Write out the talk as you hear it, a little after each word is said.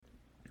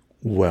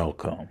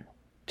Welcome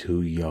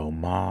to your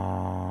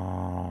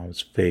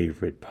mom's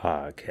favorite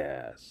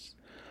podcast,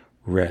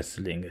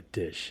 Wrestling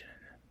Edition.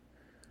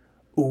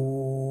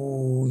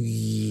 Ooh,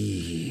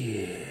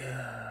 yeah.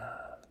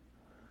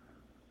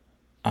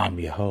 I'm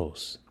your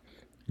host,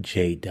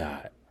 J.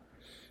 Dot.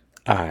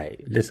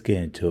 Alright, let's get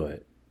into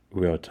it.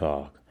 Real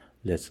talk.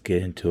 Let's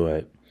get into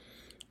it.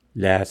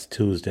 Last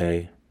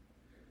Tuesday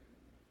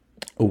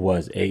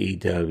was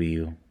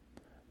AEW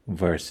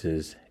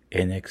versus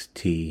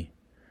NXT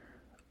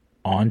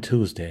on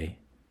Tuesday.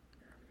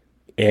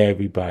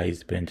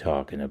 Everybody's been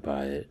talking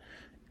about it.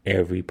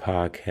 Every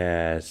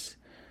podcast,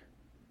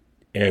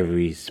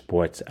 every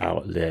sports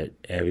outlet,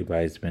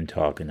 everybody's been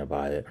talking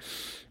about it.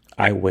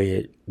 I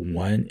waited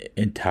one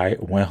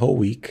whole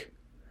week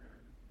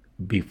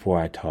before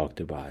I talked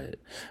about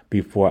it.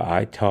 Before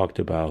I talked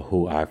about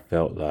who I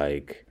felt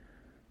like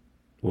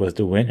was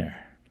the winner.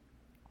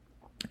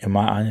 In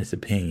my honest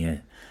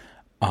opinion,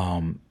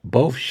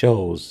 both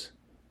shows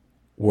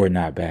were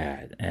not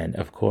bad. And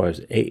of course,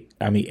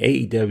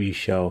 AEW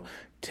show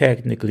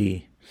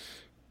technically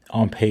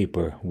on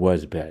paper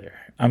was better.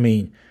 I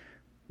mean,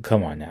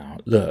 come on now.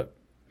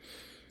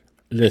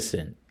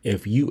 Listen,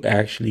 if you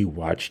actually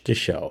watched the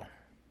show,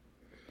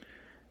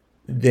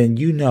 then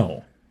you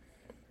know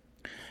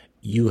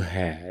you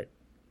had,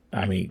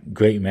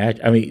 great match.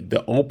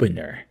 The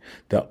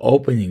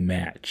opening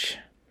match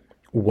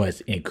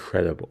was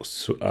incredible.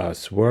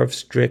 Swerve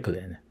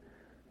Strickland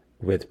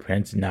with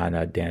Prince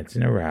Nana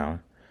dancing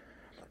around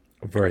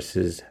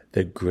versus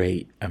the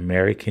great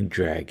American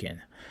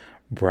Dragon,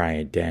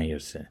 Bryan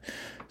Danielson.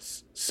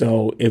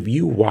 So if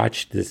you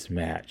watch this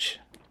match,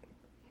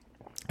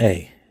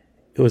 hey,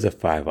 it was a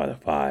 5 out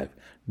of 5.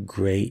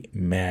 Great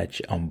match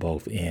on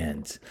both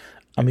ends.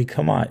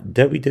 Come on,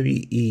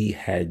 WWE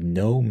had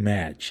no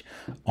match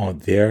on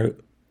their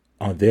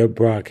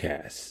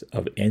broadcast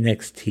of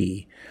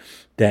NXT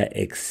that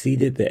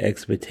exceeded the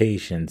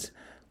expectations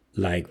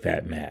like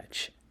that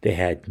match. They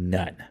had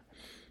none.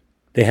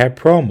 They had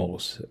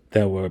promos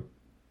that were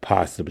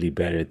possibly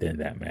better than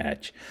that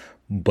match,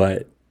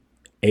 but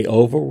a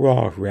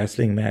overall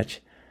wrestling match,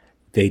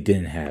 they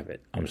didn't have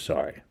it. I'm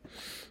sorry.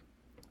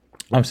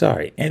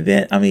 And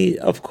then,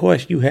 of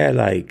course, you had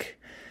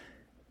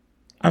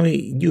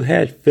you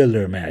had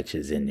filler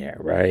matches in there,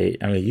 right?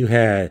 You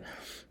had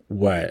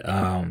what?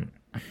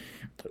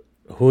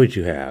 Who would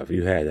you have?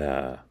 You had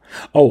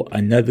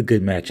another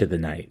good match of the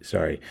night.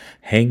 Sorry,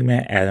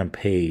 Hangman Adam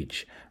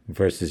Page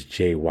versus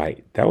Jay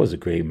White. That was a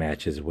great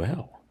match as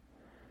well.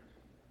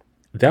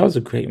 You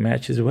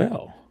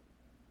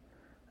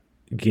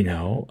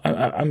know,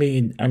 I'm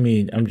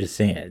just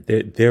saying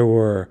there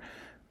were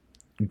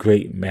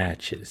great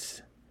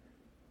matches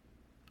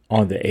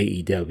on the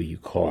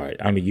AEW card.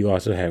 You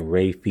also had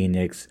Rey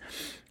Fenix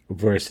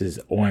versus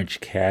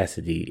Orange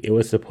Cassidy. It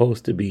was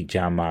supposed to be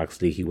Jon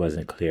Moxley. He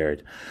wasn't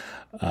cleared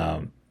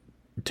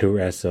to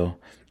wrestle.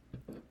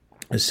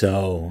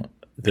 So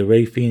the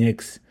Rey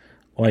Fenix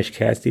Orange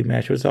Cassidy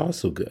match was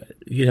also good.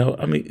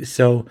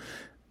 So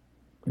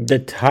the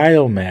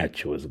title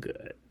match was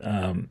good.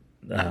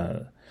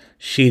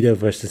 Shida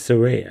versus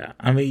Saraya.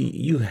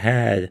 You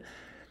had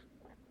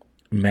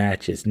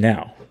matches.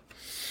 Now,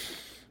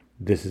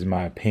 this is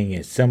my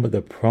opinion. Some of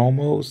the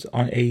promos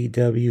on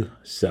AEW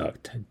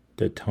sucked.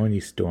 The Tony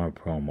Storm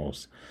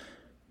promos.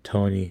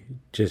 Tony,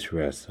 just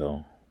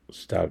wrestle.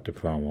 Stop the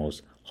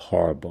promos.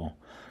 Horrible.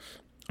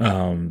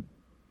 Let's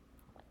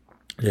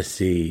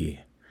see.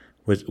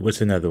 What's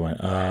another one?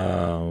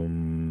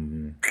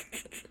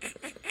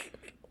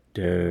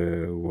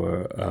 There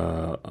were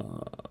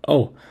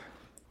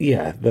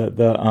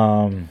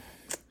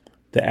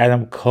the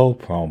Adam Cole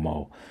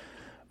promo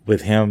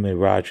with him and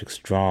Roderick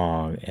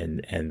Strong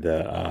and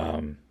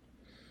the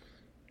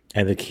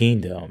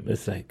Kingdom.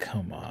 It's like,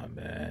 come on,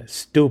 man,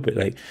 stupid.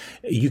 Like,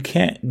 you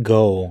can't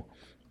go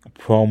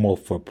promo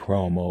for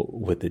promo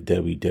with the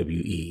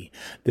WWE.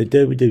 The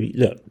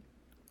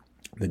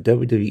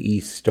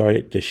WWE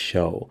started the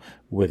show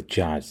with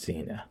John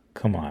Cena.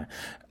 Come on.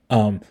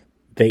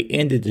 They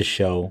ended the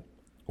show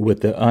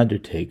with The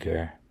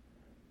Undertaker.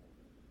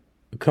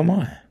 Come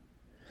on.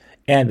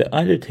 And The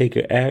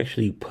Undertaker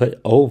actually put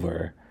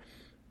over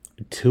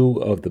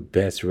two of the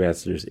best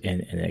wrestlers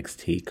in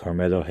NXT,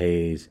 Carmelo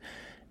Hayes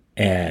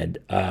and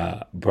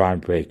Braun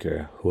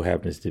Breaker, who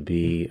happens to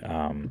be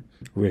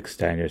Rick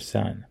Steiner's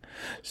son.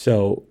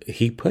 So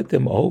he put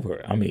them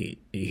over.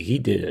 He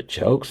did a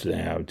choke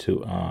slam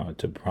to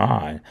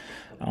Braun.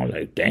 I was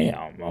like,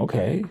 damn,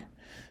 okay.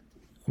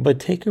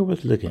 But Taker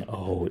was looking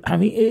old.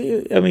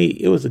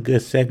 It was a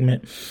good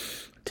segment.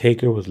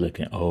 Taker was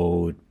looking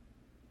old,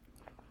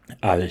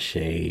 out of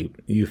shape.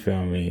 You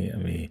feel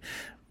me?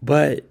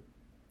 But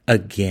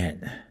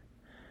again,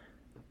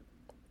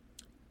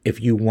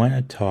 if you want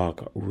to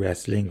talk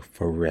wrestling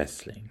for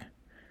wrestling,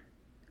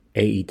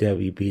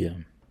 AEW beat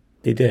them.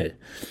 They did.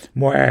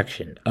 More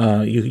action.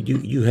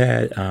 You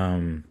had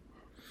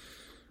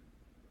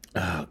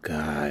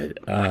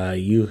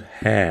you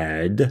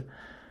had.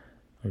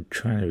 I'm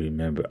trying to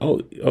remember.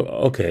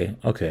 Okay.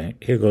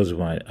 Here goes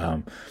one.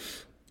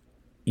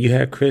 you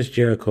had Chris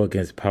Jericho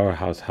against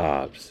Powerhouse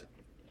Hobbs,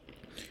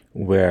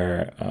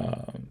 where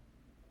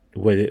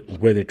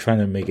where they're trying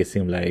to make it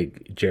seem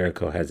like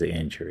Jericho has an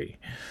injury.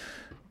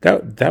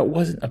 That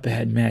wasn't a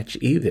bad match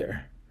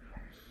either.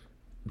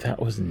 That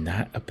was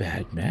not a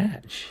bad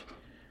match.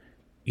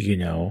 You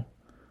know,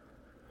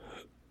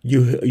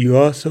 you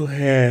also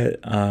had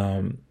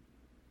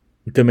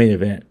the main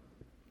event,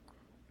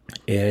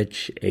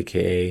 Edge,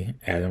 aka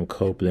Adam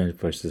Copeland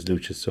versus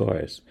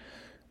Luchasaurus.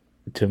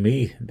 To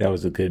me, that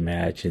was a good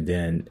match, and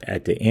then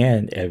at the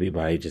end,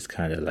 everybody just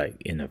kind of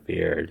like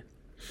interfered.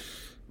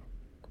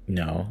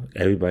 No,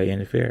 everybody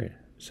interfered.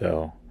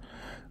 So,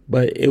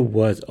 but it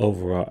was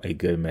overall a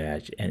good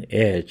match, and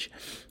Edge,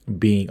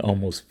 being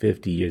almost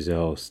 50 years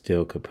old,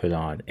 still could put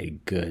on a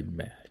good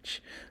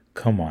match.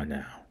 Come on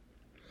now.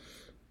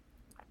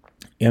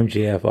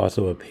 MJF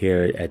also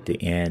appeared at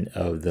the end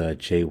of the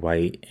Jay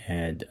White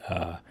and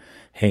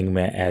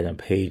Hangman Adam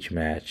Page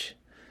match,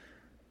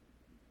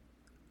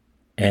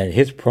 and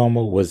his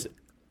promo was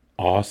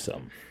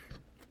awesome.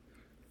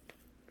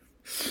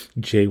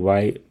 Jay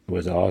White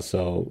was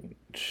also,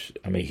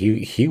 I mean,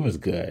 he was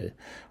good,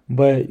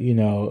 but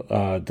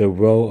the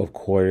row of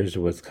quarters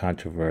was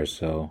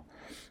controversial,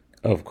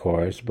 of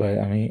course. But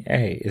I mean,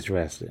 hey, it's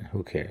wrestling.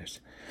 Who cares?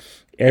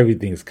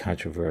 Everything's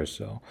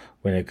controversial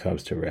when it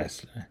comes to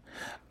wrestling.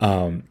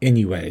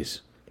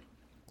 Anyways,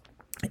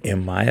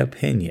 in my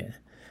opinion,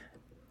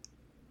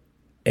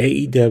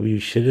 AEW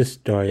should have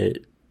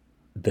started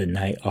the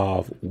night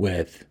off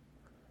with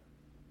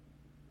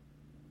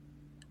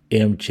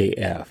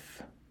MJF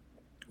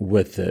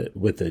with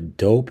a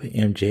dope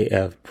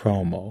MJF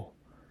promo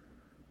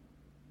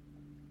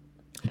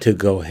to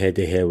go head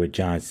to head with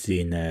John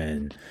Cena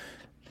and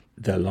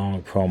the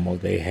long promo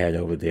they had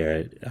over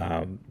there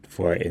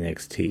for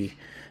NXT.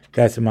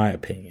 That's my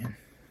opinion.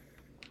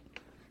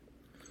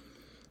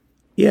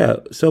 Yeah.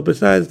 So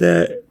besides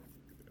that,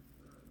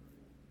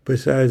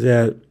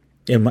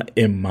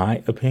 in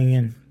my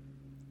opinion,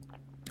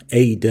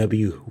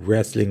 AEW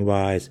wrestling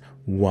wise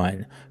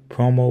won.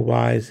 Promo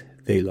wise,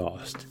 they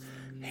lost,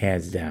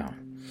 hands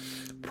down.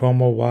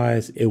 Promo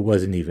wise, it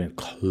wasn't even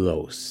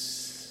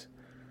close.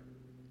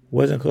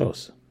 Wasn't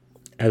close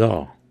at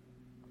all.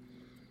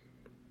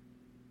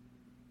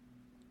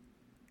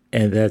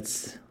 And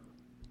that's,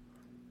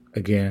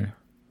 again,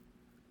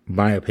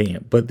 my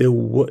opinion. But there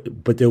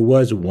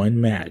was one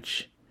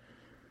match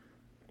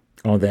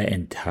on that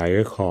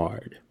entire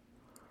card,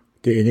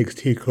 the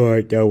NXT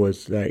card, that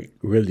was like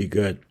really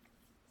good.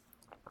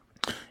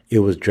 It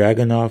was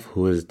Dragunov,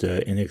 who is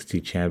the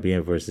NXT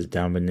champion, versus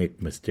Dominic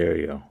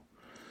Mysterio.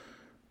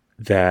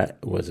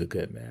 That was a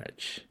good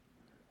match.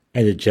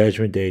 And the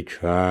Judgment Day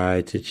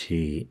tried to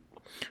cheat,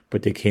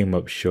 but they came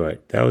up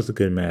short. That was a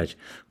good match.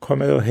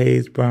 Carmelo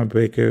Hayes, Braun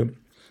Breaker,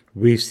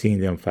 we've seen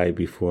them fight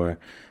before.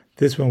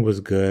 This one was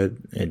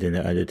good, and then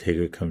the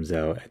Undertaker comes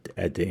out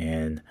at the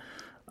end.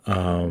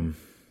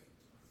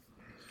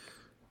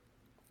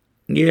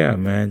 Yeah,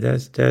 man,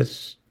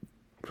 that's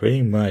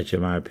pretty much, in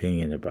my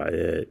opinion, about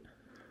it.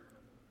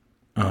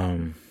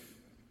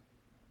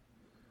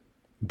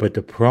 But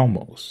the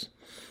promos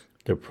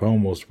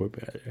were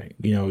better.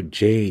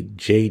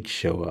 Jade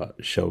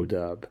showed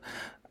up.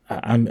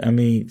 I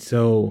mean,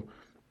 so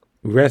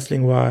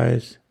wrestling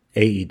wise,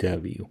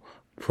 AEW,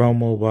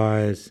 promo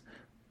wise,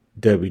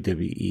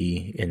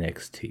 WWE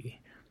NXT.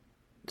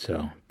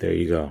 So there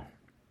you go.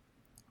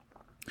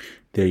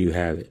 There you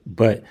have it.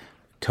 But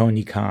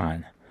Tony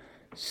Khan,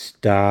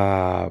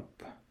 stop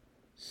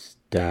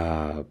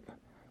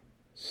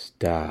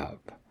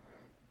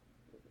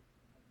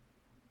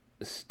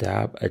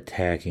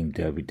attacking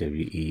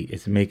WWE.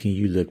 It's making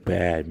you look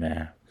bad,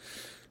 man.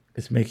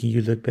 It's making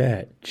you look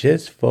bad.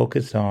 Just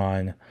focus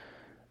on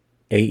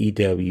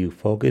AEW.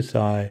 Focus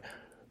on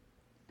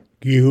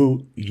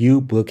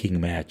you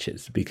booking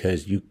matches,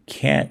 because you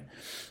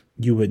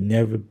would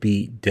never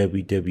beat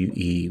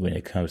WWE when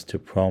it comes to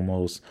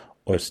promos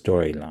or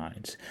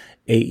storylines.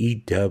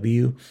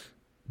 AEW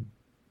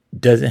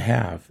doesn't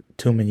have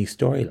too many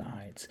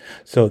storylines.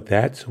 So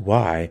that's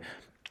why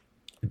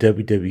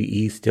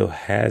WWE still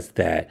has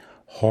that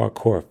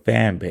hardcore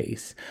fan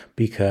base,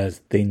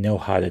 because they know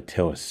how to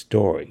tell a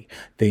story.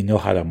 They know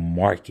how to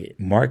market.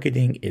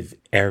 Marketing is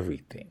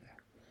everything.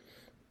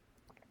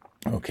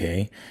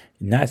 Okay?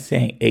 Not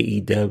saying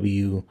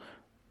AEW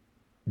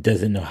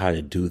doesn't know how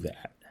to do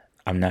that.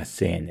 I'm not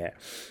saying that.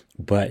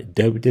 But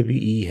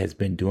WWE has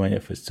been doing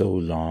it for so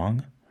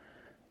long,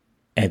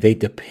 and they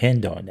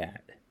depend on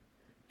that.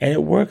 And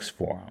it works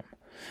for them.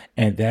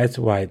 And that's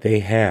why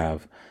they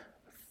have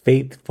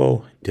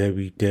faithful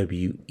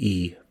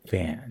WWE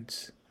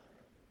fans.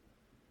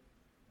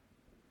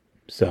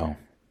 So,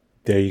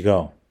 there you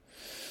go.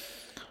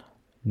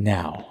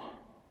 Now,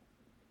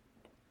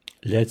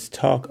 let's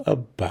talk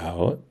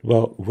about,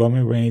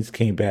 Roman Reigns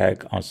came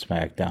back on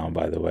Smackdown,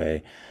 by the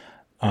way.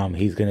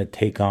 He's going to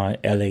take on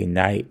LA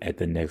Knight at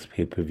the next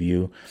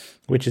pay-per-view,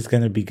 which is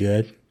going to be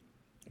good.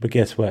 But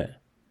guess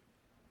what?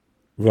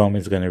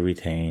 Roman's going to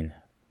retain.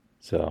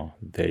 So,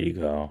 there you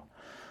go.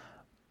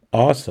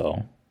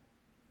 Also,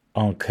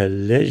 On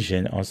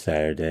Collision on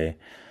Saturday,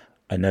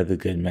 another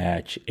good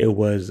match. It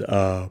was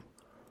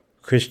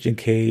Christian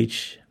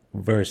Cage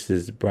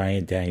versus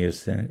Bryan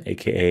Danielson,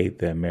 aka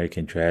the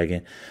American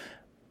Dragon.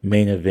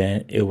 Main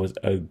event. It was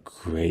a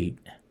great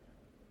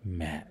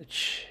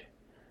match.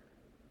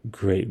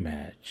 Great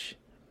match.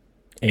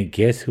 And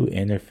guess who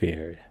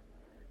interfered?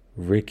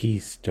 Ricky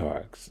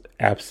Starks.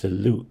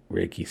 Absolute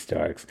Ricky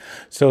Starks.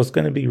 So it's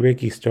going to be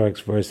Ricky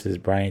Starks versus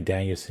Bryan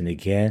Danielson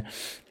again.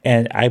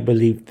 And I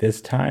believe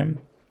this time,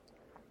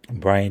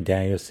 Bryan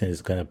Danielson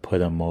is going to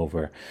put him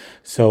over.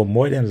 So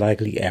more than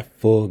likely at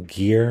Full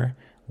Gear,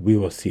 we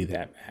will see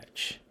that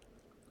match.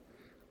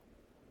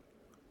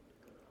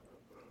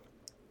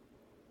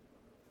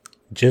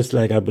 Just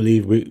like I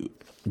believe we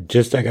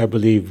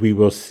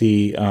will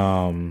see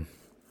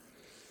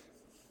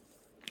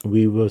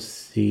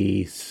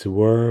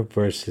Swerve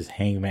versus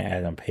Hangman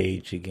Adam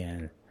Page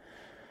again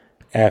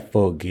at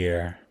Full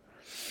Gear.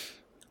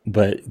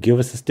 But give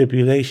us a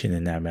stipulation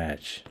in that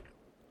match.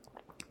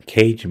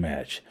 Cage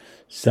match.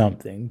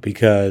 Something.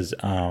 Because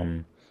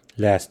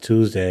last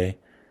Tuesday,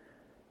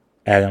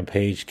 Adam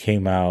Page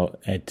came out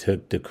and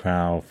took the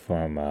crown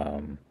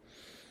from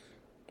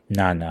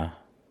Nana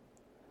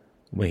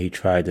when he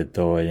tried to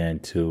throw it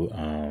into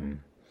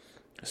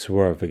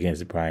Swerve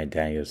against Bryan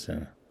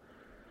Danielson.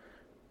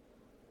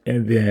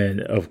 And then,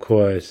 of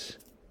course,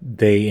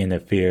 they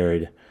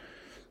interfered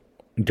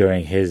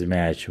during his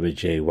match with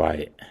Jay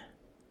White,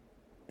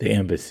 the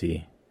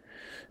Embassy.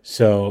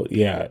 So,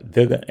 yeah,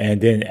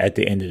 and then at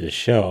the end of the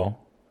show,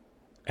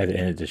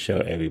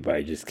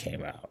 everybody just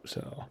came out.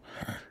 So,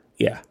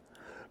 yeah,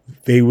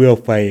 they will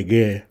fight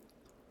again.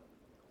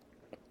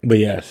 But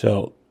yeah,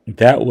 so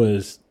that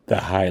was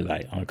the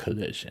highlight on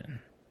Collision.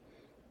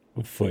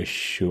 For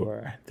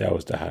sure. That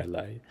was the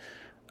highlight.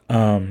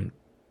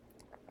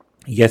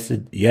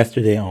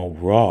 Yesterday on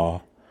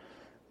Raw,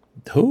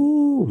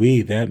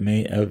 that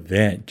main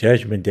event,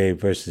 Judgment Day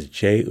versus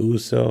Jey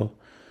Uso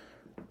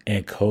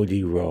and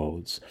Cody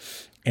Rhodes.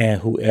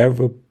 And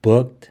whoever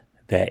booked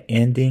that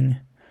ending,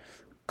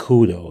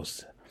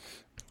 kudos.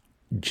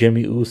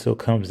 Jimmy Uso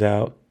comes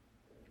out,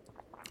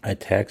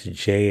 attacks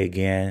Jay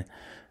again.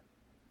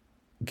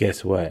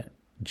 Guess what?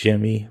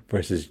 Jimmy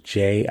versus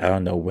Jay. I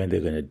don't know when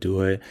they're going to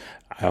do it.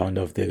 I don't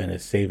know if they're going to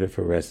save it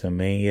for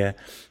WrestleMania.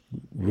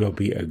 Will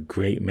be a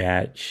great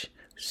match.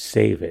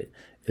 Save it.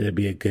 It'll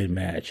be a good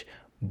match.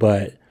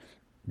 But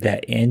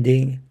that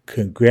ending,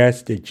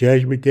 congrats to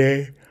Judgment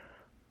Day.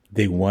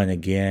 They won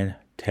again.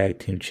 Tag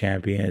team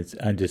champions,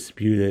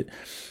 undisputed.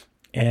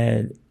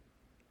 And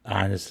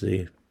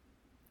honestly,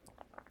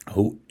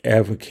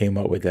 whoever came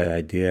up with that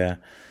idea,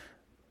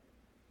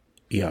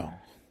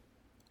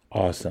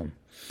 awesome.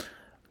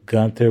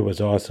 Gunther was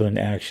also in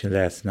action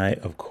last night.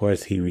 Of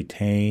course, he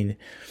retained.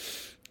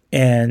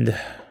 And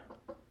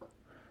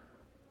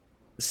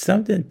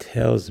something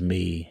tells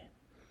me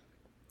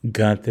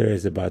Gunther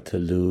is about to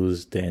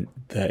lose the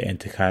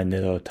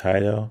Intercontinental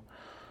title.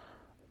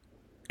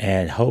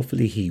 And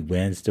hopefully he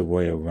wins the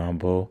Royal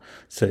Rumble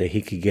so that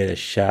he could get a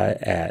shot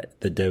at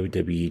the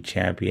WWE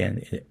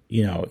champion,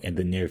 in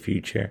the near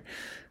future.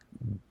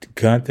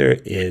 Gunther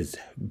is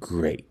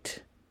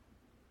great.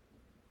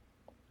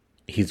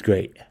 He's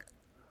great.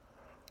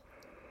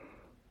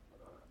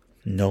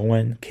 No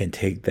one can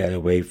take that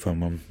away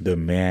from him. The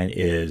man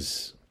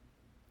is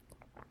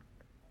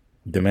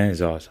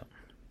awesome.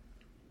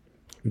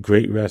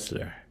 Great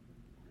wrestler.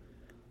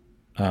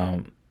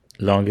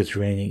 Longest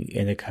reigning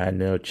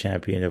Intercontinental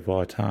champion of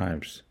all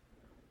times.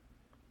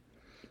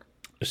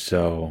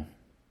 So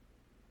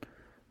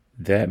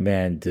that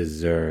man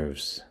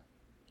deserves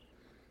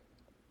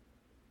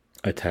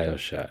a title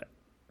shot.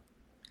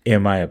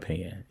 In my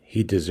opinion,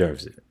 he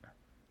deserves it.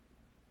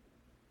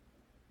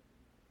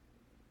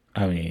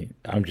 I mean,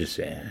 I'm just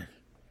saying.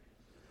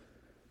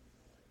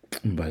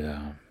 But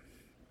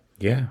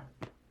yeah.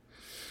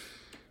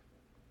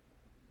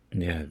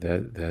 Yeah,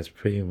 that's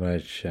pretty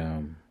much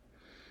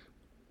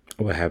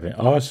what happened.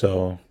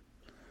 Also,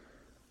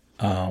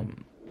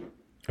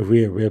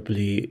 Rhea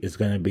Ripley is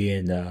going to be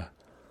in the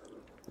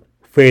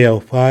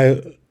Fatal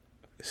 5-way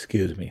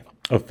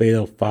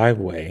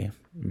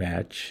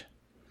match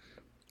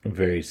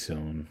very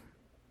soon.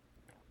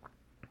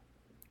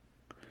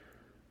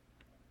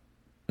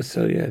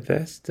 So yeah,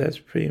 that's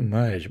pretty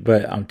much.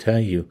 But I'm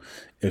telling you,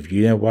 if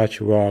you didn't watch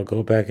Raw,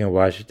 go back and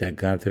watch that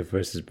Gunther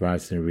versus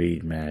Bronson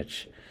Reed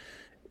match.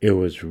 It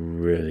was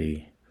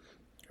really,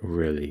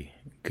 really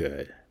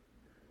good.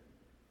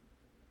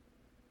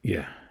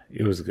 Yeah,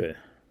 it was good.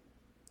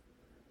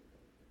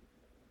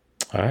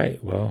 All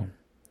right, well,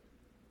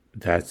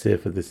 that's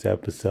it for this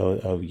episode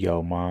of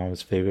Yo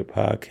Mom's Favorite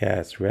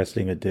Podcast,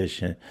 Wrestling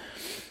Edition.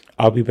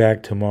 I'll be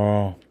back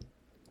tomorrow.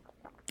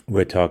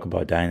 We'll talk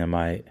about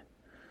Dynamite.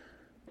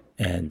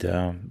 And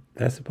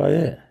that's about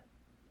it.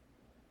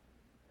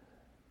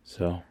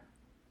 So,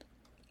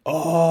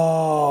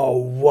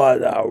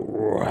 what a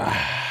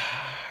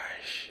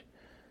rush.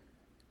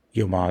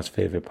 Your Mom's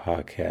Favorite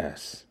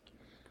Podcast.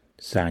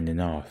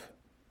 Signing off.